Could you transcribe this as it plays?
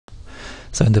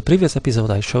So in the previous episode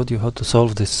I showed you how to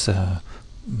solve this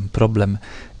problem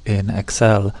in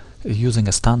Excel using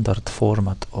a standard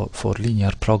format for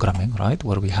linear programming, right,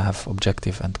 where we have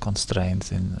objective and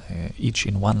constraints in each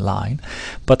in one line.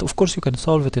 But of course you can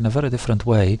solve it in a very different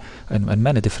way, in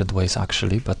many different ways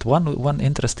actually. But one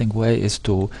interesting way is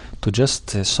to just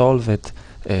solve it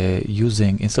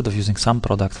using, instead of using sum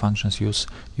product functions, use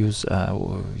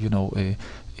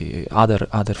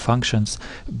other functions,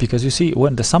 because you see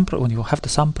when you have the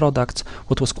sum products,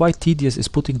 what was quite tedious is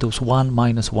putting those 1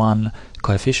 minus 1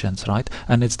 coefficients, right?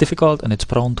 And it's difficult and it's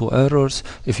prone to errors.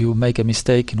 If you make a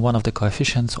mistake in one of the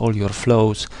coefficients, all your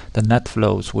flows, the net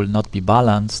flows, will not be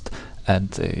balanced,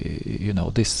 and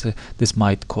this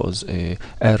might cause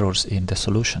errors in the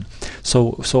solution.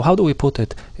 So how do we put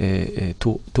it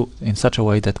in such a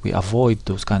way that we avoid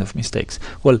those kind of mistakes?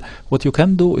 Well, what you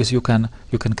can do is you can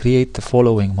create the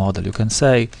following model. You can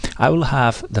say, I will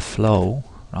have the flow,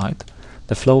 right,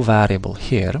 the flow variable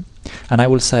here, and I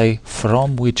will say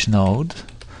from which node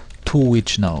to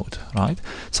which node, right?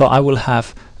 So I will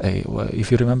have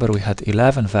if you remember, we had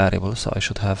 11 variables, so I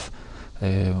should have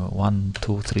 1,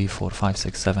 2, 3, 4, 5,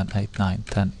 6, 7, 8, 9,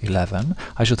 10, 11.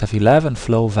 I should have 11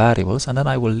 flow variables, and then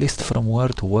I will list from where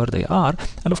to where they are,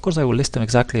 and of course I will list them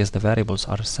exactly as the variables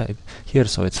are said here.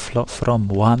 So it's from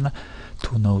 1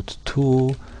 to node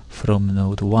 2, from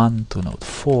node 1 to node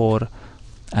 4,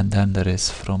 and then there is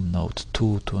from node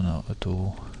 2 to node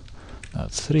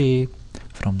 3,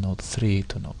 from node 3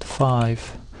 to node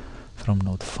 5, from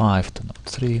node 5 to node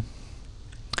 3,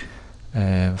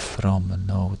 from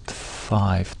node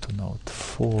 5 to node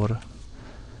 4,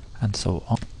 and so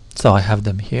on. So I have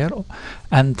them here,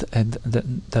 and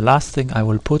the last thing I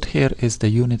will put here is the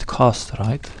unit cost,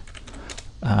 right?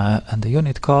 And the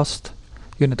unit cost,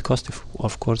 if,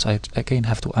 of course, I again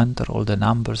have to enter all the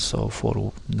numbers. So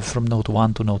from node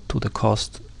 1 to node 2, the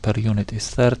cost per unit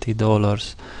is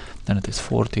 $30, then it is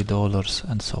 $40,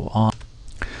 and so on.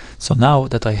 So now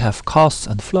that I have costs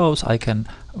and flows, I can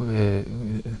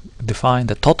define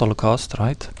the total cost,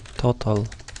 right? Total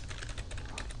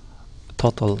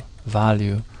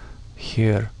value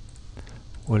here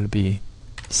will be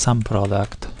sum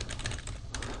product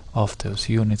of those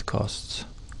unit costs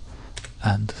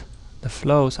and the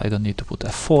flows. I don't need to put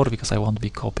F4 because I won't be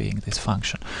copying this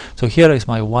function. So here is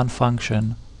my one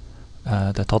function,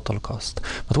 the total cost.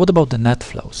 But what about the net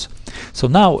flows? So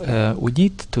now we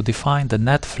need to define the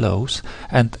net flows,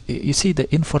 and you see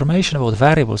the information about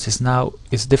variables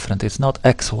is different. It's not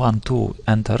x12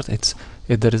 entered.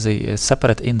 There is a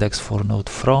separate index for node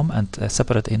from and a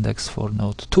separate index for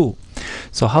node to.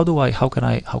 So how can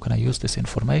I use this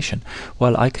information?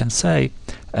 Well, I can say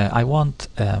I want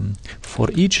for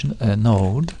each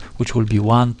node, which will be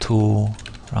 1, 2,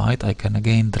 right? I can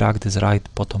again drag this right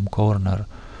bottom corner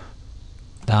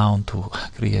down to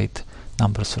create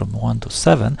numbers from 1 to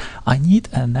 7. I need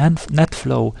a net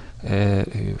flow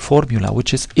formula,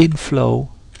 which is inflow,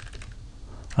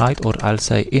 right? Or I'll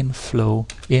say inflow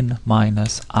in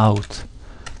minus out,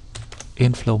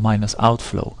 inflow minus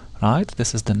outflow, right?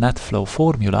 This is the net flow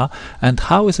formula. And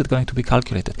how is it going to be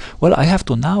calculated? Well, I have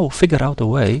to now figure out a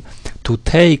way to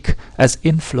take as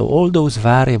inflow all those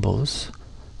variables,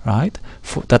 right,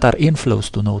 that are inflows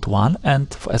to node 1,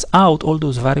 and as out all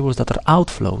those variables that are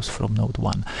outflows from node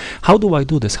 1. How do I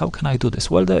do this? How can I do this?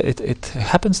 Well, it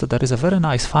happens that there is a very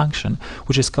nice function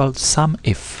which is called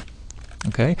SUMIF.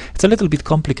 Okay, it's a little bit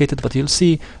complicated, but you'll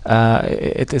see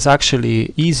it is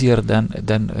actually easier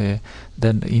than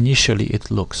initially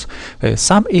it looks.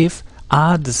 SUMIF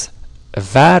adds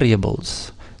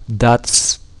variables that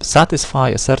satisfy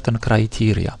a certain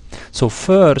criteria. So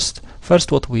first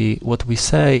what we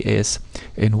say is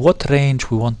in what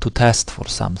range we want to test for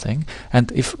something,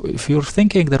 and if you're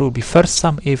thinking there will be first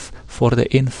SUMIF for the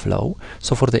inflow.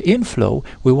 So for the inflow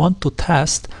we want to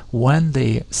test when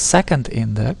the second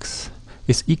index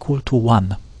is equal to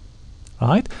 1,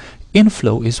 right?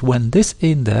 Inflow is when this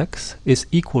index is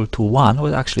equal to 1.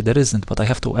 Well, actually there isn't, but I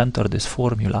have to enter this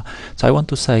formula. So I want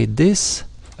to say this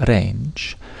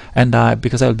range, and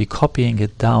because I'll be copying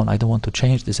it down, I don't want to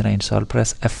change this range, so I'll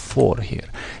press F4 here.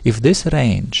 If this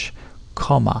range,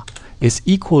 comma, is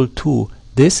equal to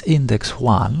this index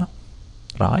 1,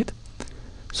 right?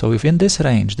 So if in this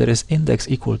range there is index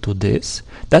equal to this,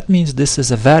 that means this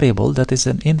is a variable that is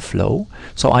an inflow.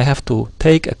 So I have to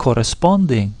take a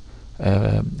corresponding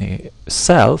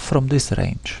cell from this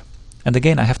range. And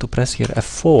again, I have to press here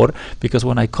F4 because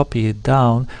when I copy it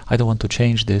down, I don't want to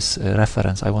change this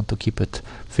reference. I want to keep it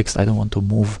fixed. I don't want to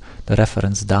move the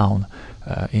reference down,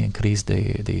 increase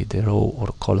the row or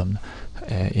column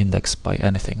index by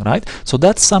anything, right? So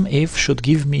that SUMIF should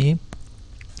give me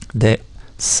the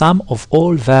sum of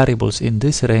all variables in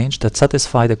this range that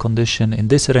satisfy the condition in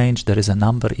this range there is a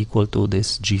number equal to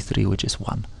this G3, which is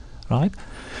 1, right?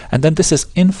 And then this is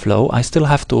inflow. I still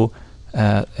have to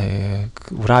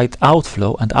write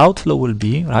outflow, and outflow will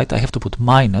be, right, I have to put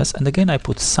minus, and again I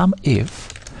put sum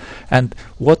if. And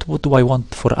what do I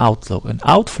want for outflow? In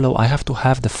outflow I have to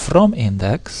have the from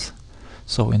index.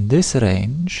 So in this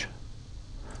range,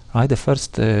 right, the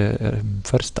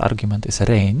first argument is a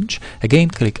range. Again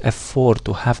click F4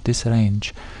 to have this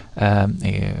range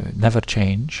never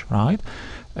change, right?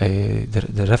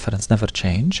 The reference never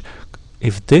change.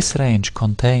 If this range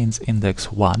contains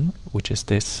index 1, which is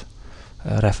this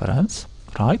reference,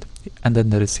 right, and then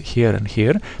there is here and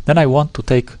here, then I want to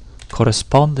take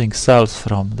corresponding cells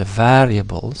from the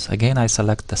variables. Again I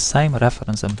select the same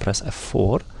reference and press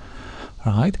F4,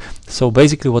 right? So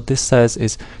basically what this says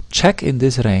is check in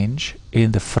this range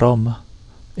in the from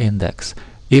index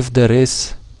if there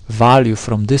is value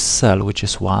from this cell, which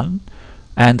is 1,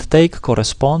 and take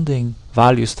corresponding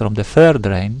values from the third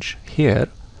range here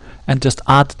and just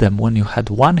add them. When you had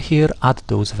 1 here, add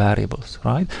those variables,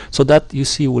 right? So that, you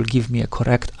see, will give me a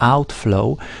correct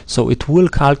outflow. So it will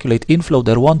calculate inflow.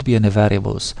 There won't be any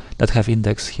variables that have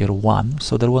index here 1,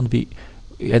 so there won't be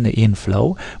any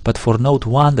inflow. But for node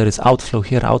 1 there is outflow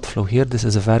here, outflow here. This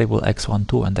is a variable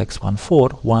x12 and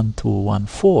x14, 1, 2, 1,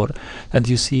 4, and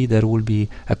you see there will be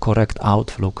a correct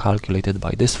outflow calculated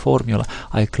by this formula.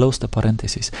 I close the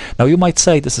parentheses. Now you might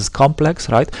say this is complex,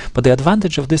 right? But the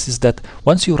advantage of this is that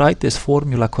once you write this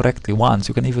formula correctly once,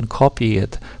 you can even copy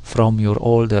it from your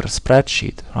older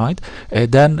spreadsheet, right?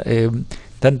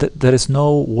 Then there is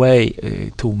no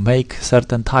way to make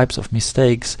certain types of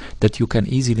mistakes that you can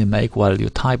easily make while you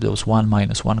type those 1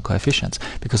 minus 1 coefficients.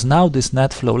 Because now this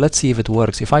net flow, let's see if it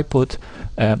works. If I put,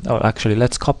 or actually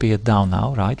let's copy it down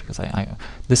now, right? Because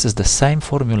this is the same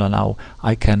formula now.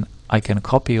 I can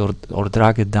copy or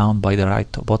drag it down by the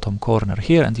right bottom corner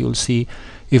here, and you'll see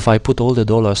if I put all the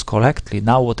dollars correctly.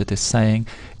 Now what it is saying,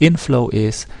 inflow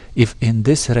is if in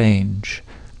this range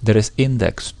there is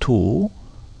index 2,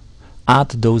 add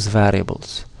those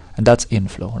variables, and that's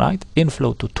inflow, right?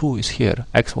 Inflow to 2 is here,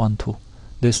 x12,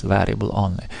 this variable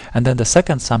only. And then the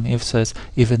second sum if says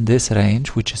if in this range,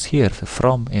 which is here, the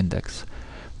from index,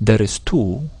 there is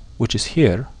 2, which is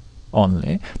here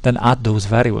only, then add those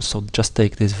variables. So just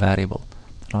take this variable,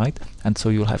 right? And so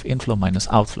you'll have inflow minus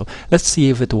outflow. Let's see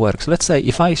if it works. Let's say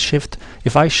if I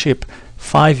ship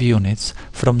 5 units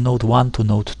from node 1 to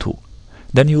node 2,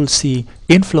 then you will see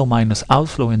inflow minus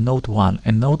outflow in node 1.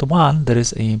 In node 1 there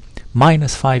is a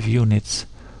minus 5 units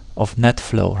of net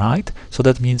flow, right? So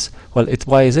that means, well,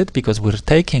 why is it? Because we're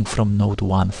taking from node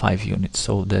 1 5 units.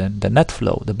 So the net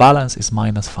flow, the balance is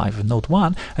minus 5 in node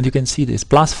 1, and you can see this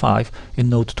plus 5 in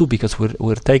node 2 because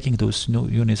we're taking those new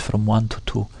units from 1 to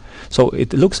 2. So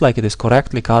it looks like it is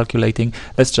correctly calculating.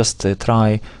 Let's just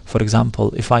try, for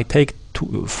example, if I take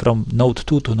from node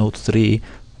 2 to node 3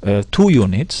 2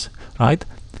 units, right?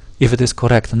 If it is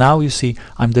correct, now you see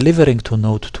I'm delivering to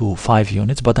node 2 5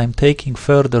 units, but I'm taking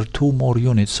further 2 more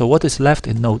units. So what is left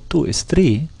in node 2 is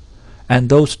 3, and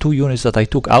those 2 units that I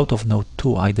took out of node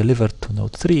 2 I delivered to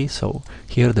node 3. So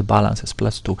here the balance is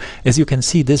plus 2. As you can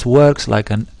see, this works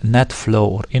like a net flow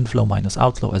or inflow minus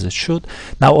outflow as it should.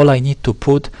 Now all I need to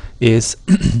put is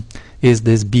is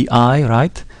this BI,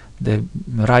 right? The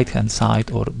right hand side,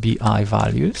 or BI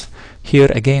values.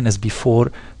 Here again as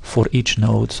before for each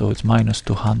node, so it's minus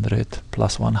 200,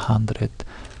 plus 100,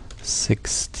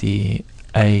 60,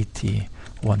 80,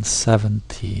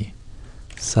 170,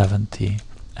 70,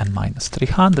 and minus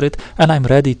 300, and I'm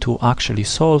ready to actually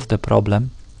solve the problem.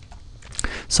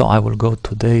 So I will go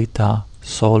to data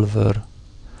solver,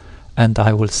 and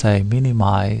I will say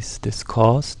minimize this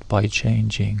cost by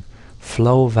changing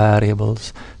flow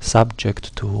variables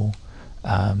subject to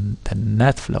the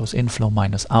net flows, inflow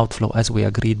minus outflow, as we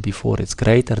agreed before, it's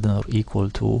greater than or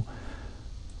equal to,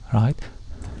 right,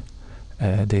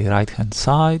 the right hand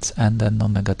sides, and then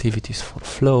non-negativities for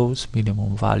flows,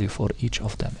 minimum value for each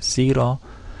of them is 0.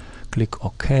 Click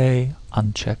OK,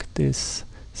 uncheck this,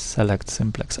 select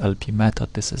simplex LP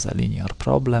method, this is a linear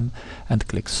problem, and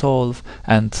click solve,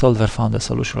 and solver found the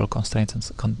solutional constraints and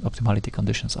optimality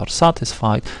conditions are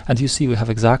satisfied, and you see we have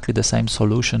exactly the same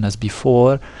solution as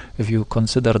before. If you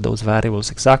consider those variables,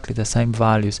 exactly the same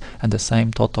values and the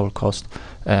same total cost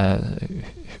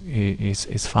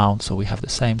is found, so we have the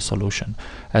same solution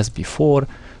as before.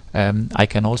 I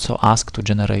can also ask to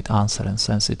generate answer and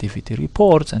sensitivity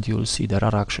reports, and you will see there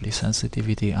are actually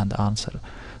sensitivity and answer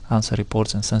answer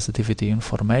reports and sensitivity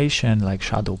information like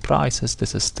shadow prices.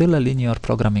 This is still a linear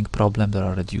programming problem. There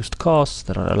are reduced costs,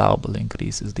 there are allowable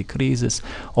increases, decreases,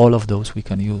 all of those we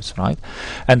can use, right?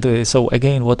 And so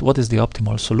again, what is the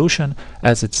optimal solution?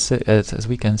 As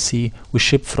we can see, we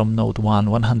ship from node 1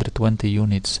 120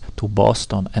 units to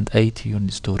Boston and 80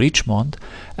 units to Richmond,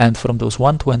 and from those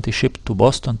 120 shipped to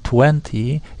Boston,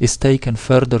 20 is taken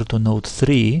further to node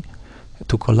 3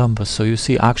 to Columbus. So you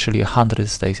see actually 100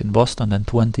 stays in Boston and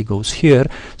 20 goes here.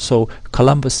 So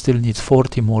Columbus still needs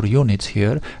 40 more units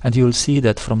here, and you'll see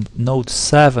that from node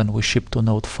 7 we ship to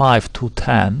node 5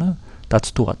 210.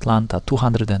 That's to Atlanta,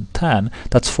 210,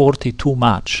 that's 40 too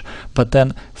much. But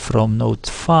then from node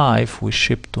 5 we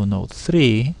ship to node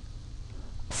 3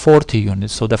 40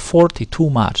 units, so the 40 too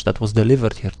much that was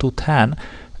delivered here, 210,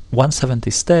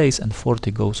 170 stays and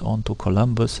 40 goes on to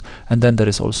Columbus, and then there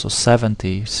is also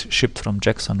 70 shipped from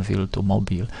Jacksonville to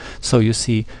Mobile. So you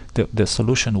see the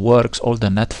solution works. All the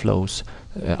net flows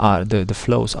are the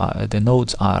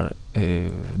nodes are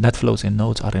net flows in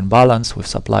nodes are in balance with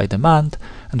supply demand,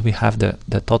 and we have the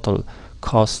total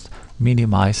cost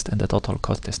minimized, and the total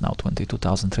cost is now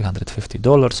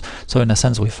 $22,350. So in a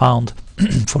sense we found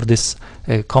for this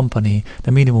company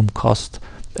the minimum cost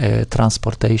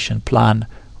transportation plan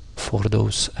for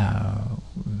those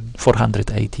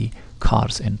 480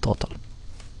 cars in total.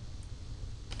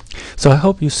 So I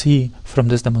hope you see from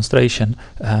this demonstration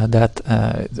that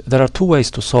there are two ways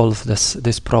to solve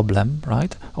this problem,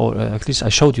 right? Or at least I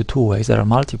showed you two ways. There are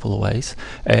multiple ways,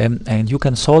 and you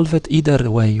can solve it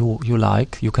either way you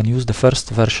like. You can use the first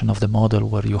version of the model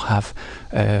where you have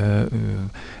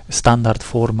standard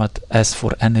format as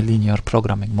for any linear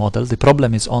programming model. The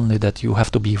problem is only that you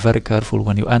have to be very careful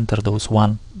when you enter those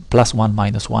 +1,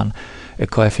 -1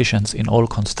 coefficients in all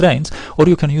constraints. Or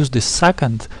you can use this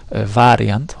second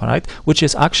variant, right, which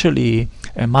is actually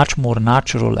a much more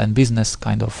natural and business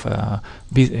kind of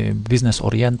business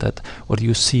oriented, where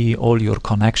you see all your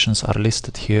connections are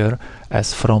listed here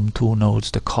as from two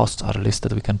nodes, the costs are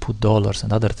listed, we can put dollars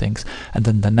and other things, and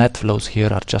then the net flows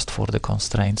here are just for the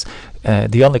constraints.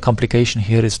 The only complication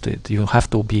here is that you have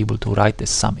to be able to write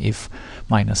this SUMIF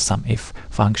minus SUMIF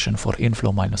function for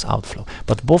inflow minus outflow.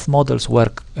 But both models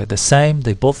work the same,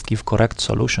 they both give correct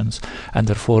solutions, and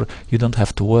therefore you don't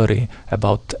have to worry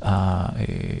about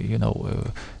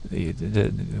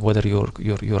whether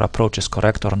your approach is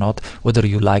correct or not, whether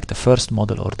you like the first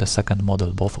model or the second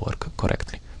model, both work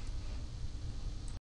correctly.